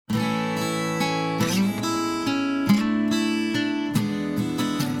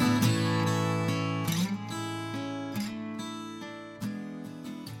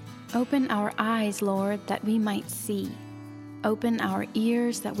Open our eyes, Lord, that we might see. Open our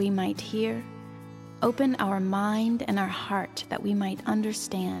ears that we might hear. Open our mind and our heart that we might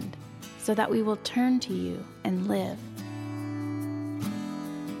understand, so that we will turn to you and live.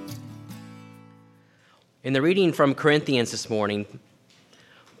 In the reading from Corinthians this morning,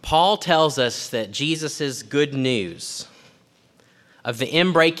 Paul tells us that Jesus' good news of the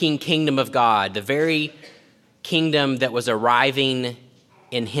inbreaking kingdom of God, the very kingdom that was arriving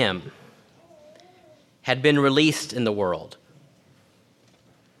in him, had been released in the world.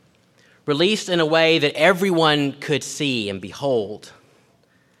 Released in a way that everyone could see and behold.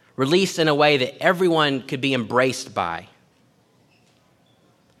 Released in a way that everyone could be embraced by.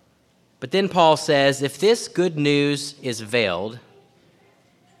 But then Paul says, if this good news is veiled,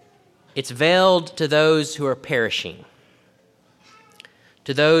 it's veiled to those who are perishing,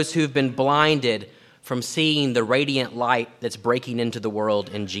 to those who've been blinded from seeing the radiant light that's breaking into the world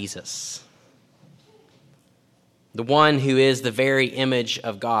in Jesus. The one who is the very image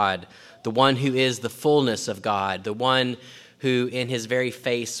of God, the one who is the fullness of God, the one who in his very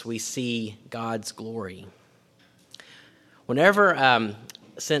face we see God's glory.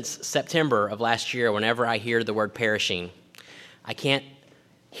 Since September of last year, whenever I hear the word perishing, I can't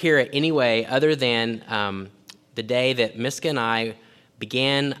hear it any way other than the day that Miska and I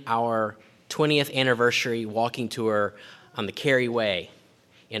began our 20th anniversary walking tour on the Kerry Way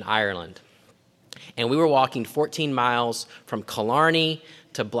in Ireland. And we were walking 14 miles from Killarney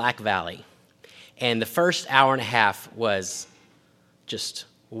to Black Valley. And the first hour and a half was just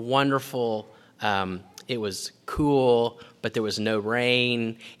wonderful. It was cool, but there was no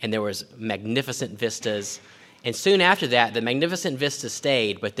rain, and there was magnificent vistas. And soon after that, the magnificent vistas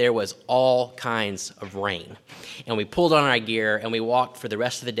stayed, but there was all kinds of rain. And we pulled on our gear, and we walked for the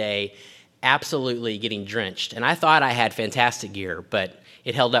rest of the day, absolutely getting drenched. And I thought I had fantastic gear, but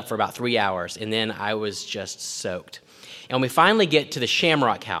it held up for about 3 hours, and then I was just soaked. And we finally get to the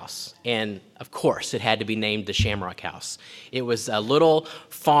Shamrock House, and of course it had to be named the Shamrock House. It was a little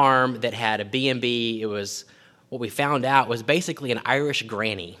farm that had a B&B. It was, what we found out was basically an Irish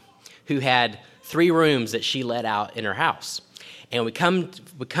granny who had 3 rooms that she let out in her house. And we come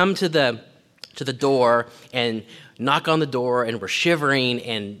to the door and knock on the door, and we're shivering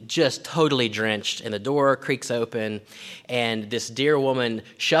and just totally drenched, and the door creaks open, and this dear woman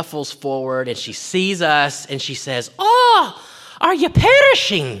shuffles forward, and she sees us, and she says, "Oh, are you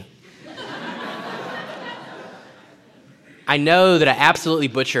perishing?" I know that I absolutely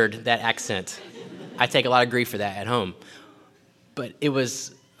butchered that accent. I take a lot of grief for that at home. But it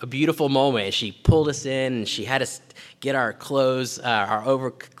was a beautiful moment. She pulled us in, and she had us get our clothes, our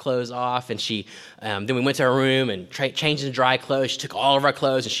overclothes off, and then we went to our room and changed into dry clothes. She took all of our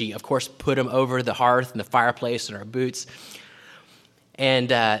clothes, and she, of course, put them over the hearth and the fireplace and our boots. And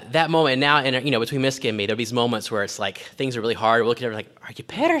that moment, now, between Miska and me, there'll be these moments where it's like things are really hard. We're looking at her like, "Are you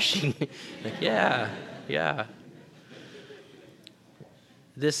perishing?" Like, yeah.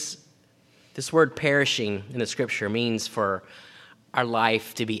 This word perishing in the scripture means for our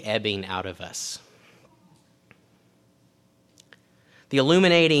life to be ebbing out of us. The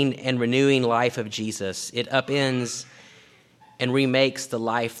illuminating and renewing life of Jesus, it upends and remakes the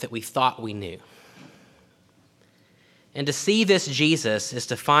life that we thought we knew. And to see this Jesus is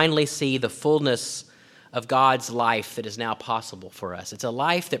to finally see the fullness of God's life that is now possible for us. It's a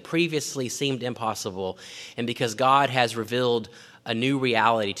life that previously seemed impossible, and because God has revealed a new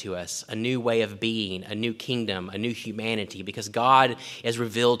reality to us, a new way of being, a new kingdom, a new humanity, because God has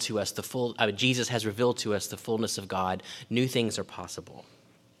revealed to us Jesus has revealed to us the fullness of God, new things are possible.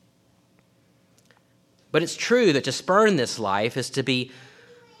 But it's true that to spurn this life is to be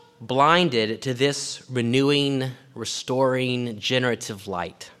blinded to this renewing, restoring, generative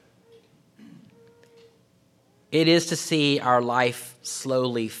light. It is to see our life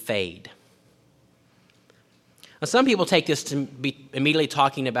slowly fade. Now, some people take this to be immediately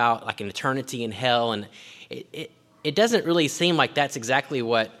talking about like an eternity in hell, and it doesn't really seem like that's exactly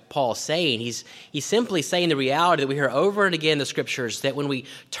what Paul's saying. He's simply saying the reality that we hear over and again in the scriptures, that when we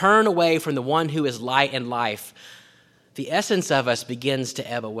turn away from the one who is light and life, the essence of us begins to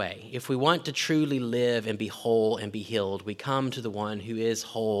ebb away. If we want to truly live and be whole and be healed, we come to the one who is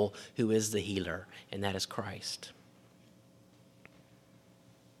whole, who is the healer, and that is Christ.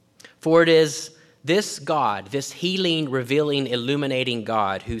 For it is this God, this healing, revealing, illuminating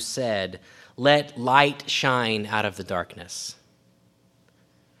God who said, "Let light shine out of the darkness."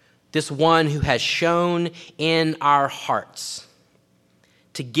 This one who has shone in our hearts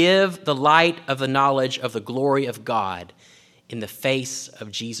to give the light of the knowledge of the glory of God in the face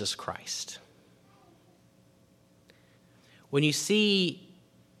of Jesus Christ. When you see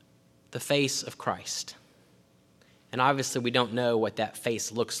the face of Christ. And obviously we don't know what that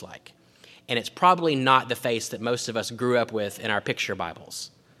face looks like. And it's probably not the face that most of us grew up with in our picture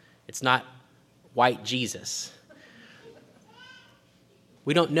Bibles. It's not white Jesus.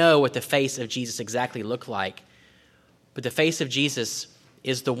 We don't know what the face of Jesus exactly looked like, but the face of Jesus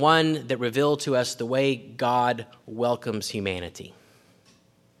is the one that revealed to us the way God welcomes humanity.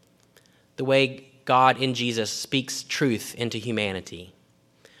 The way God in Jesus speaks truth into humanity.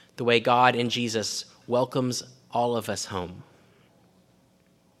 The way God in Jesus welcomes all of us home.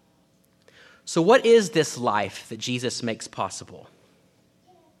 So what is this life that Jesus makes possible?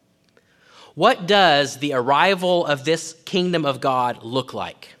 What does the arrival of this kingdom of God look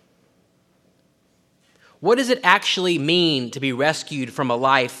like? What does it actually mean to be rescued from a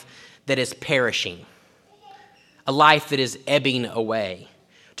life that is perishing? A life that is ebbing away?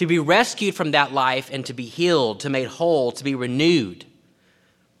 To be rescued from that life and to be healed, to be made whole, to be renewed.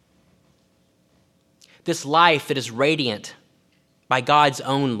 This life that is radiant by God's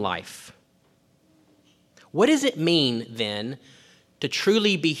own life. What does it mean, then, to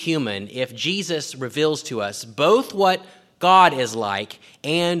truly be human if Jesus reveals to us both what God is like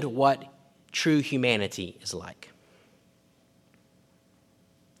and what true humanity is like?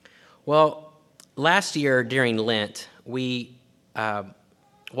 Well, last year during Lent, we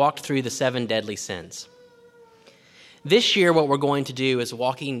walked through the 7 deadly sins. This year, what we're going to do is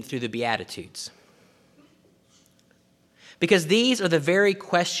walking through the Beatitudes. Because these are the very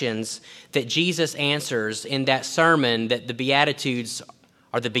questions that Jesus answers in that sermon that the Beatitudes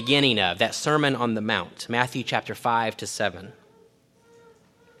are the beginning of, that Sermon on the Mount, Matthew chapter 5 to 7.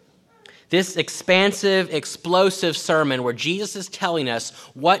 This expansive, explosive sermon where Jesus is telling us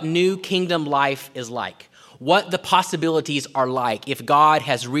what new kingdom life is like, what the possibilities are like if God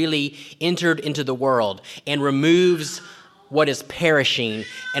has really entered into the world and removes what is perishing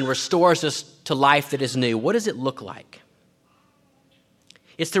and restores us to life that is new. What does it look like?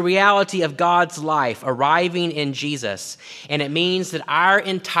 It's the reality of God's life arriving in Jesus, and it means that our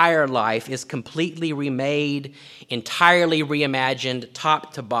entire life is completely remade, entirely reimagined,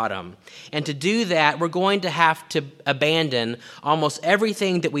 top to bottom. And to do that, we're going to have to abandon almost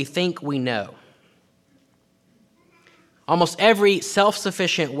everything that we think we know. Almost every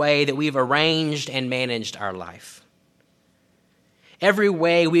self-sufficient way that we've arranged and managed our life. Every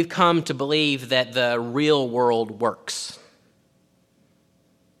way we've come to believe that the real world works.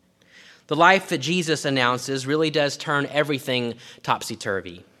 The life that Jesus announces really does turn everything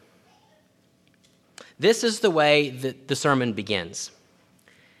topsy-turvy. This is the way that the sermon begins.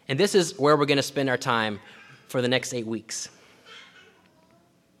 And this is where we're going to spend our time for the next 8 weeks.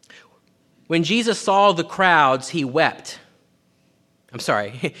 When Jesus saw the crowds, he wept. I'm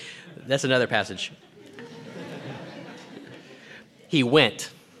sorry, that's another passage. He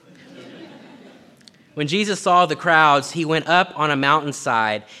went. When Jesus saw the crowds, he went up on a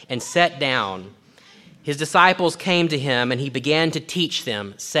mountainside and sat down. His disciples came to him, and he began to teach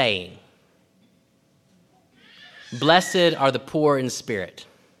them, saying, "Blessed are the poor in spirit,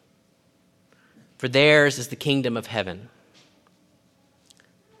 for theirs is the kingdom of heaven.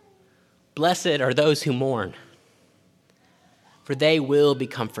 Blessed are those who mourn, for they will be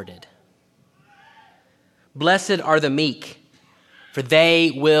comforted. Blessed are the meek, for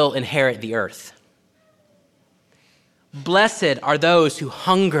they will inherit the earth. Blessed are those who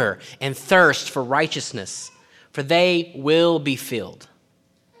hunger and thirst for righteousness, for they will be filled.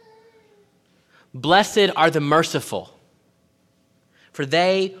 Blessed are the merciful, for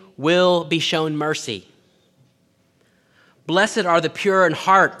they will be shown mercy. Blessed are the pure in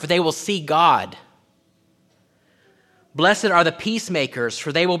heart, for they will see God. Blessed are the peacemakers,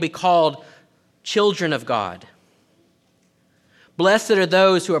 for they will be called children of God. Blessed are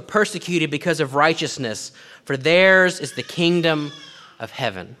those who are persecuted because of righteousness, for theirs is the kingdom of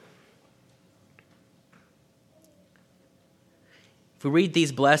heaven." If we read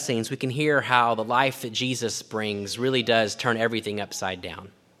these blessings, we can hear how the life that Jesus brings really does turn everything upside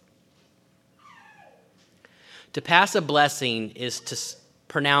down. To pass a blessing is to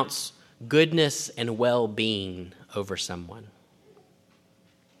pronounce goodness and well-being over someone.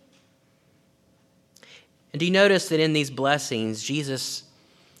 And do you notice that in these blessings, Jesus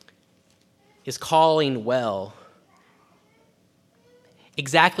is calling well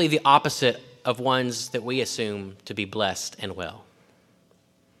exactly the opposite of ones that we assume to be blessed and well?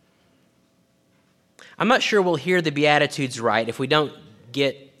 I'm not sure we'll hear the Beatitudes right if we don't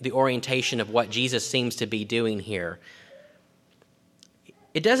get the orientation of what Jesus seems to be doing here.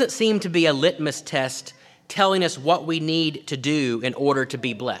 It doesn't seem to be a litmus test telling us what we need to do in order to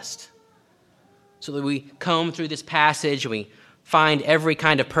be blessed. So that we comb through this passage and we find every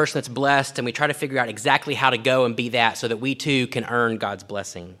kind of person that's blessed and we try to figure out exactly how to go and be that so that we too can earn God's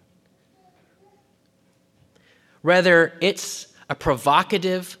blessing. Rather, it's a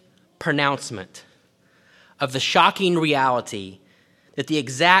provocative pronouncement of the shocking reality that the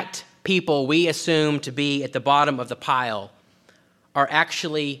exact people we assume to be at the bottom of the pile are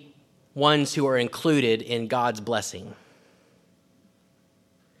actually ones who are included in God's blessing.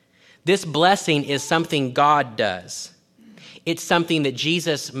 This blessing is something God does. It's something that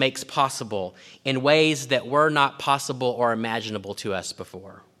Jesus makes possible in ways that were not possible or imaginable to us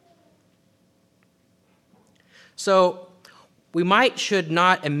before. So we should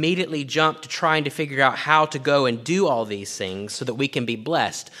not immediately jump to trying to figure out how to go and do all these things so that we can be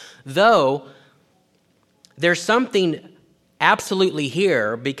blessed. Though there's something absolutely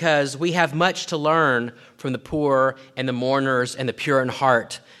here because we have much to learn from the poor and the mourners and the pure in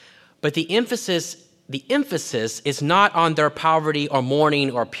heart. But the emphasis is not on their poverty or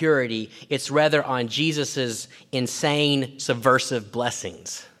mourning or purity. It's rather on Jesus' insane, subversive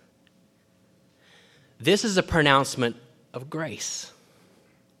blessings. This is a pronouncement of grace.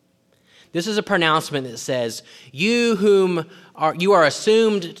 This is a pronouncement that says, you are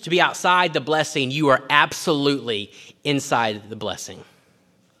assumed to be outside the blessing, you are absolutely inside the blessing.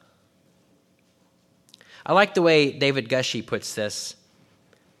 I like the way David Gushee puts this.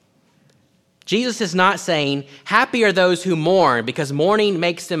 Jesus is not saying, happy are those who mourn because mourning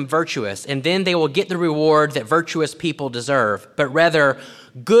makes them virtuous, and then they will get the reward that virtuous people deserve, but rather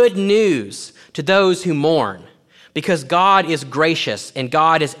good news to those who mourn because God is gracious and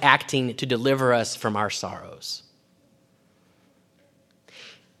God is acting to deliver us from our sorrows.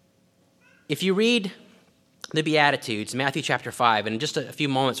 If you read the Beatitudes, Matthew chapter 5, and in just a few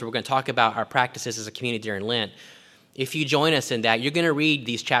moments we're going to talk about our practices as a community during Lent. If you join us in that, you're going to read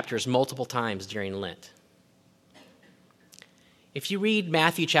these chapters multiple times during Lent. If you read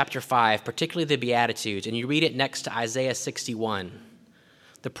Matthew chapter 5, particularly the Beatitudes, and you read it next to Isaiah 61,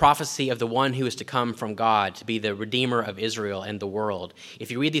 the prophecy of the one who is to come from God to be the Redeemer of Israel and the world,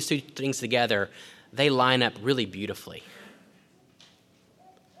 if you read these two things together, they line up really beautifully.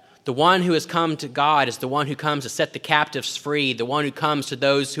 The one who has come to God is the one who comes to set the captives free, the one who comes to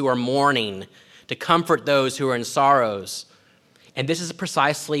those who are mourning, to comfort those who are in sorrows. And this is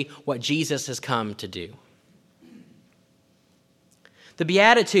precisely what Jesus has come to do. The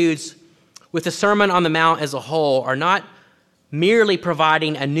Beatitudes, with the Sermon on the Mount as a whole, are not merely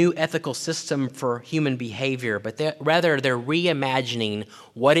providing a new ethical system for human behavior, but rather they're reimagining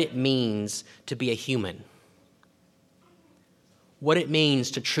what it means to be a human, what it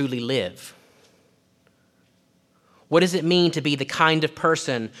means to truly live. What does it mean to be the kind of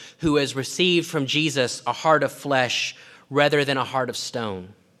person who has received from Jesus a heart of flesh rather than a heart of stone?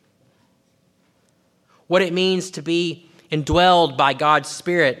 What it means to be indwelled by God's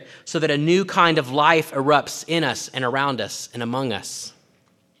Spirit so that a new kind of life erupts in us and around us and among us.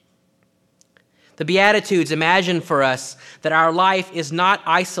 The Beatitudes imagine for us that our life is not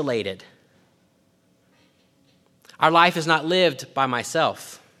isolated. Our life is not lived by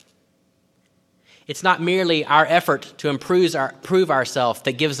myself. It's not merely our effort to prove ourselves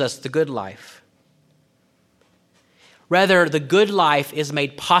that gives us the good life. Rather, the good life is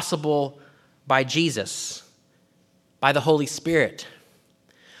made possible by Jesus, by the Holy Spirit,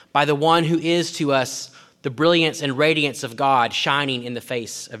 by the one who is to us the brilliance and radiance of God shining in the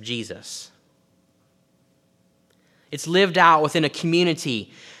face of Jesus. It's lived out within a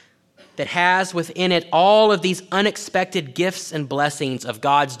community that has within it all of these unexpected gifts and blessings of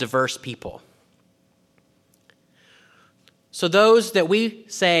God's diverse people. So those that we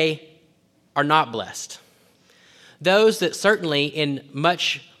say are not blessed, those that certainly in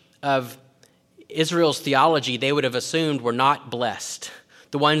much of Israel's theology they would have assumed were not blessed,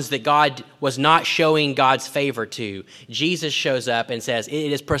 the ones that God was not showing God's favor to, Jesus shows up and says it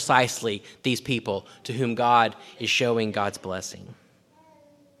is precisely these people to whom God is showing God's blessing.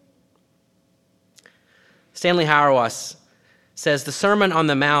 Stanley Hauerwas says the Sermon on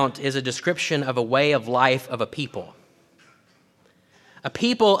the Mount is a description of a way of life of a people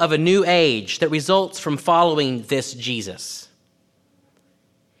of a new age that results from following this Jesus.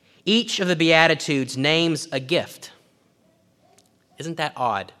 Each of the Beatitudes names a gift. Isn't that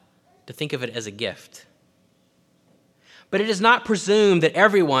odd to think of it as a gift? But it is not presumed that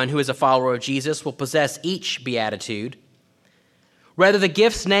everyone who is a follower of Jesus will possess each Beatitude. Rather, the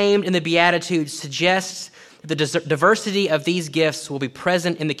gifts named in the Beatitudes suggest that the diversity of these gifts will be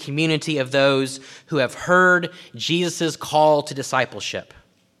present in the community of those who have heard Jesus' call to discipleship.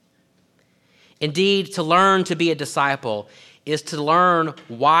 Indeed, to learn to be a disciple is to learn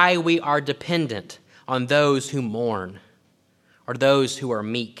why we are dependent on those who mourn, are those who are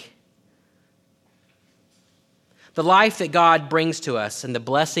meek. The life that God brings to us and the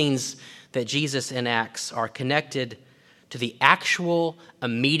blessings that Jesus enacts are connected to the actual,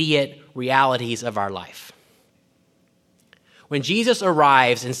 immediate realities of our life. When Jesus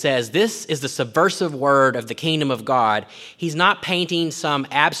arrives and says, "This is the subversive word of the kingdom of God," he's not painting some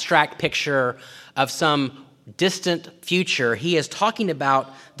abstract picture of some distant future. He is talking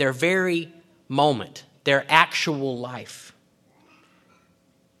about their very moment, their actual life.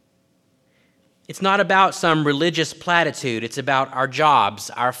 It's not about some religious platitude. It's about our jobs,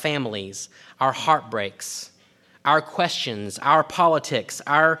 our families, our heartbreaks, our questions, our politics,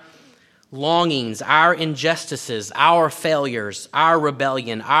 our longings, our injustices, our failures, our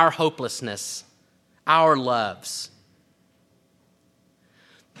rebellion, our hopelessness, our loves.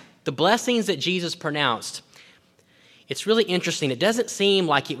 The blessings that Jesus pronounced, it's really interesting. It doesn't seem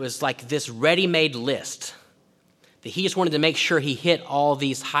like it was like this ready-made list, that he just wanted to make sure he hit all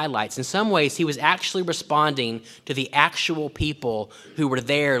these highlights. In some ways, he was actually responding to the actual people who were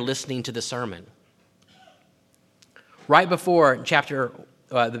there listening to the sermon. Right before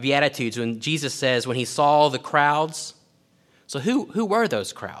the Beatitudes, when Jesus says, when he saw the crowds, so who were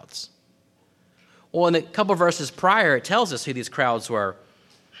those crowds? Well, in a couple of verses prior, it tells us who these crowds were.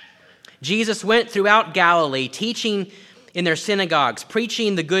 Jesus went throughout Galilee, teaching in their synagogues,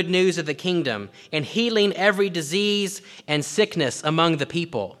 preaching the good news of the kingdom, and healing every disease and sickness among the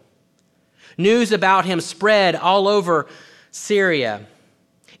people. News about him spread all over Syria,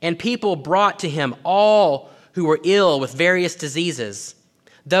 and people brought to him all who were ill with various diseases,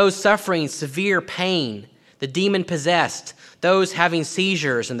 those suffering severe pain, the demon-possessed, those having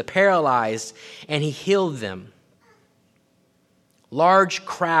seizures, and the paralyzed, and he healed them. Large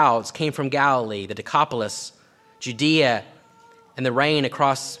crowds came from Galilee, the Decapolis, Judea, and the region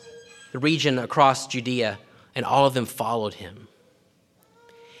across Judea, and all of them followed him.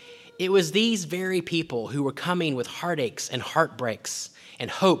 It was these very people who were coming with heartaches and heartbreaks and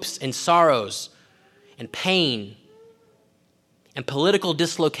hopes and sorrows and pain and political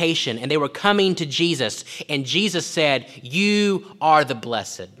dislocation, and they were coming to Jesus, and Jesus said, "You are the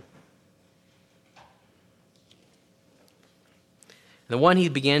blessed." The one he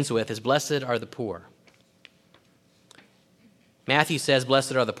begins with is, "Blessed are the poor." Matthew says,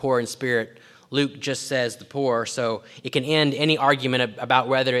 "Blessed are the poor in spirit." Luke just says the poor, so it can end any argument about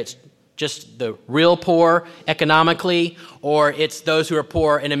whether it's just the real poor economically or it's those who are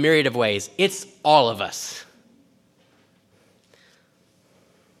poor in a myriad of ways. It's all of us.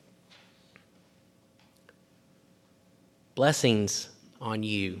 Blessings on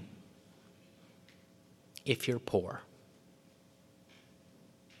you if you're poor.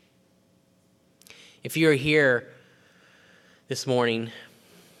 If you're here this morning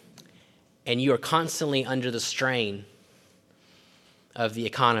and you are constantly under the strain of the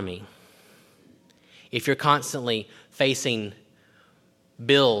economy, if you're constantly facing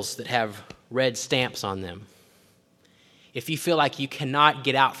bills that have red stamps on them, if you feel like you cannot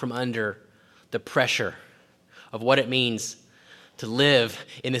get out from under the pressure of what it means to live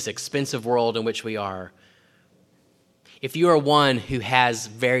in this expensive world in which we are, if you are one who has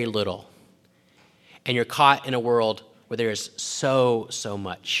very little and you're caught in a world where there is so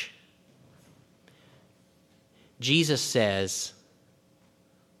much, Jesus says,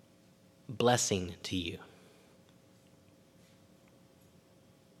 "Blessing to you."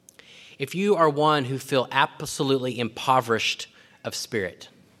 If you are one who feel absolutely impoverished of spirit,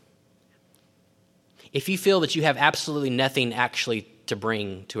 if you feel that you have absolutely nothing actually to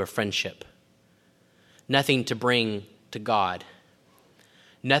bring to a friendship, nothing to bring to God,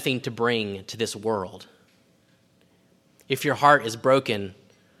 nothing to bring to this world, if your heart is broken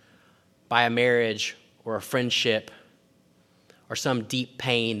by a marriage or a friendship or some deep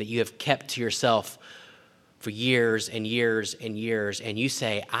pain that you have kept to yourself for years and years and years, and you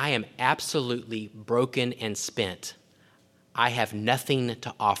say, "I am absolutely broken and spent. I have nothing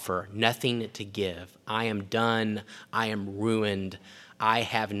to offer, nothing to give. I am done. I am ruined. I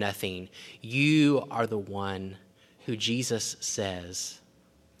have nothing." You are the one who Jesus says,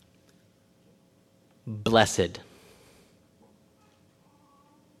 "Blessed."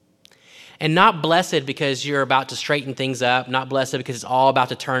 And not blessed because you're about to straighten things up, not blessed because it's all about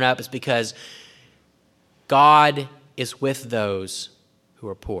to turn up. It's because God is with those who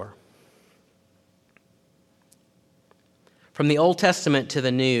are poor. From the Old Testament to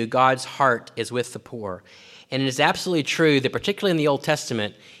the New, God's heart is with the poor. And it is absolutely true that particularly in the Old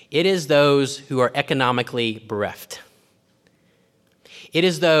Testament, it is those who are economically bereft. It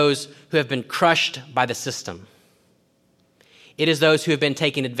is those who have been crushed by the system. It is those who have been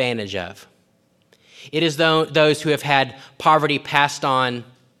taken advantage of. It is those who have had poverty passed on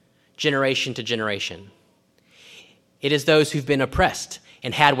generation to generation. It is those who've been oppressed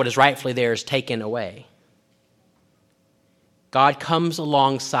and had what is rightfully theirs taken away. God comes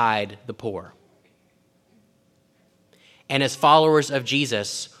alongside the poor. And as followers of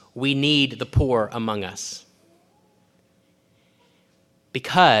Jesus, we need the poor among us.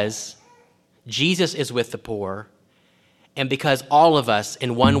 Because Jesus is with the poor, and because all of us,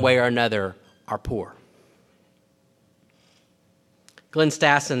 in one way or another, are poor. Glenn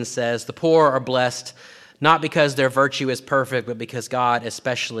Stassen says, the poor are blessed not because their virtue is perfect, but because God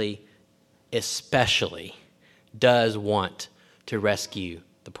especially does want to rescue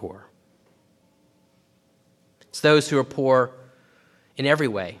the poor. It's those who are poor in every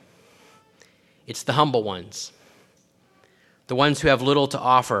way. It's the humble ones, the ones who have little to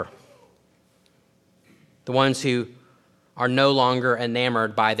offer, the ones who are no longer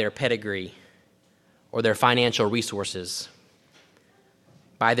enamored by their pedigree or their financial resources,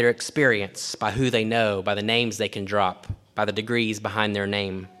 by their experience, by who they know, by the names they can drop, by the degrees behind their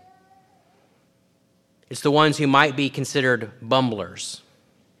name. It's the ones who might be considered bumblers.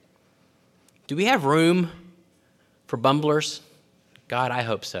 Do we have room for bumblers? God, I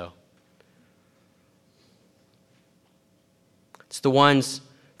hope so. It's the ones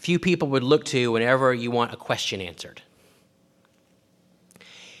few people would look to whenever you want a question answered.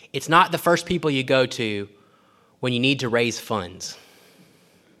 It's not the first people you go to when you need to raise funds.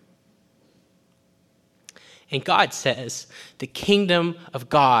 And God says, the kingdom of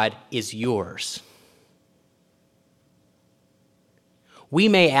God is yours. We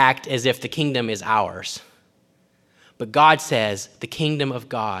may act as if the kingdom is ours, but God says the kingdom of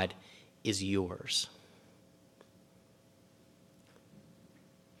God is yours.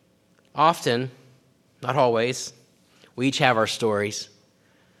 Often, not always, we each have our stories,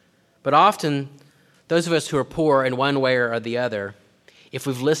 but often those of us who are poor in one way or the other, if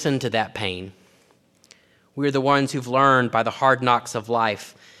we've listened to that pain, we're the ones who've learned by the hard knocks of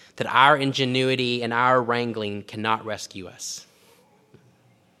life that our ingenuity and our wrangling cannot rescue us.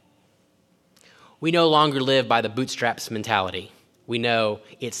 We no longer live by the bootstraps mentality. We know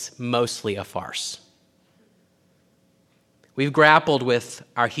it's mostly a farce. We've grappled with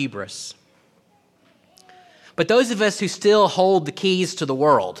our hubris. But those of us who still hold the keys to the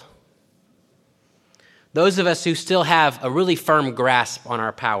world, those of us who still have a really firm grasp on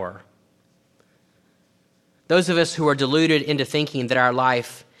our power, those of us who are deluded into thinking that our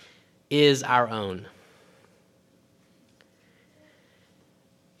life is our own,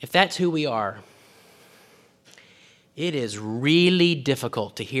 if that's who we are, it is really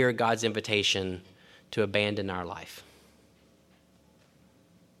difficult to hear God's invitation to abandon our life.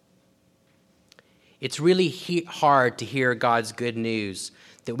 It's really hard to hear God's good news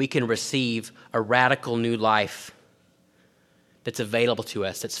that we can receive a radical new life that's available to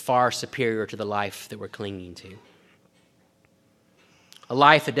us, that's far superior to the life that we're clinging to. A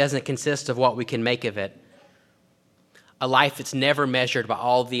life that doesn't consist of what we can make of it. A life that's never measured by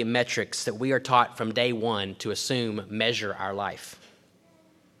all the metrics that we are taught from day one to assume measure our life.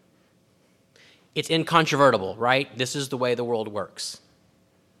 It's incontrovertible, right? This is the way the world works.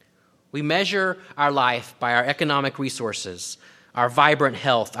 We measure our life by our economic resources, our vibrant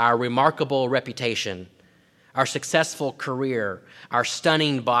health, our remarkable reputation, our successful career, our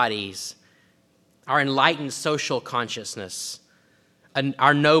stunning bodies, our enlightened social consciousness,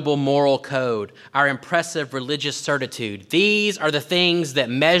 our noble moral code, our impressive religious certitude. These are the things that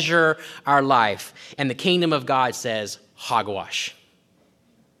measure our life. And the kingdom of God says, hogwash.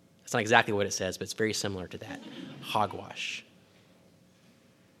 That's not exactly what it says, but it's very similar to that. Hogwash.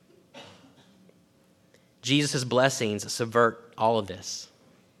 Jesus' blessings subvert all of this.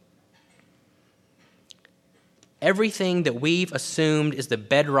 Everything that we've assumed is the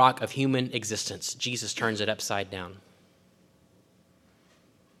bedrock of human existence, Jesus turns it upside down.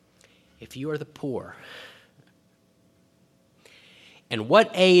 If you are the poor, and what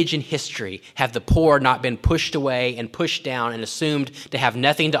age in history have the poor not been pushed away and pushed down and assumed to have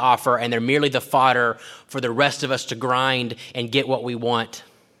nothing to offer, and they're merely the fodder for the rest of us to grind and get what we want?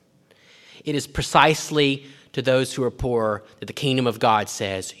 It is precisely to those who are poor that the kingdom of God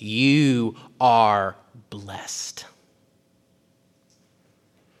says, you are blessed.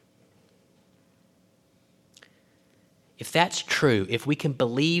 If that's true, if we can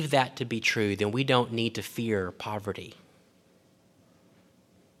believe that to be true, then we don't need to fear poverty.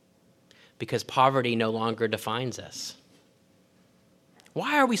 Because poverty no longer defines us.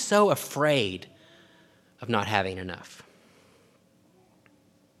 Why are we so afraid of not having enough?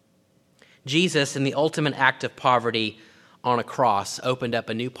 Jesus, in the ultimate act of poverty on a cross, opened up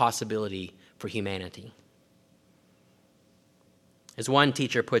a new possibility for humanity. As one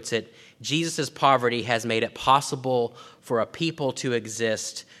teacher puts it, Jesus' poverty has made it possible for a people to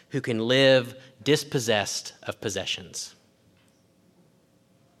exist who can live dispossessed of possessions.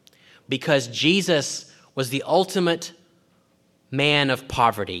 Because Jesus was the ultimate man of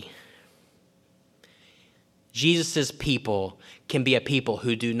poverty, Jesus' people can be a people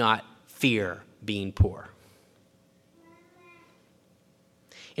who do not fear being poor.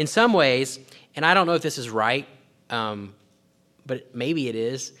 In some ways, and I don't know if this is right, but maybe it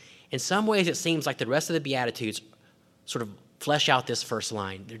is, in some ways it seems like the rest of the Beatitudes sort of flesh out this first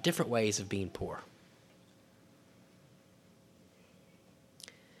line. There are different ways of being poor.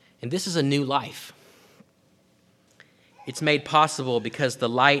 And this is a new life. It's made possible because the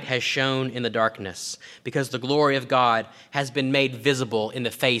light has shone in the darkness, because the glory of God has been made visible in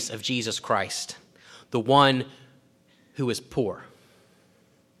the face of Jesus Christ, the one who is poor,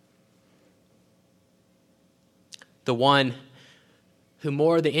 the one who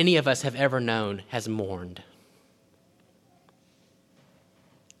more than any of us have ever known has mourned,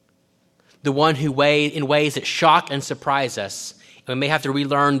 the one who in ways that shock and surprise us, and we may have to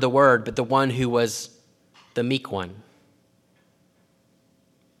relearn the word, but the one who was the meek one,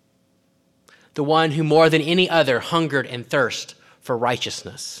 the one who more than any other hungered and thirsted for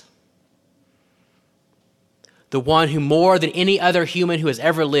righteousness, the one who more than any other human who has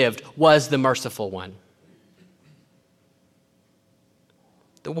ever lived was the merciful one,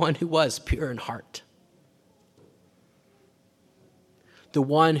 the one who was pure in heart, the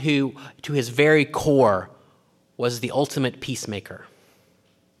one who, to his very core, was the ultimate peacemaker.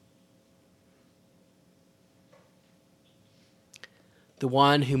 The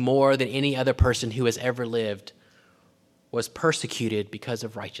one who more than any other person who has ever lived was persecuted because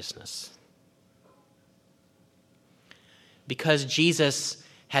of righteousness. Because Jesus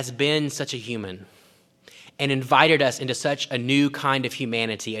has been such a human and invited us into such a new kind of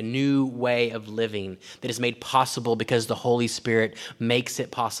humanity, a new way of living that is made possible because the Holy Spirit makes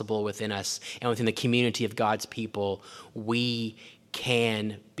it possible within us and within the community of God's people, we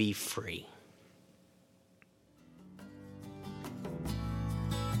can be free.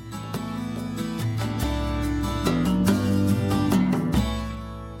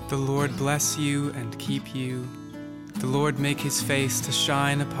 The Lord bless you and keep you. The Lord make his face to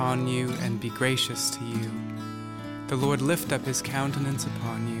shine upon you and be gracious to you. The Lord lift up his countenance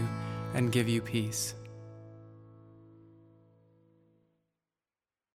upon you and give you peace.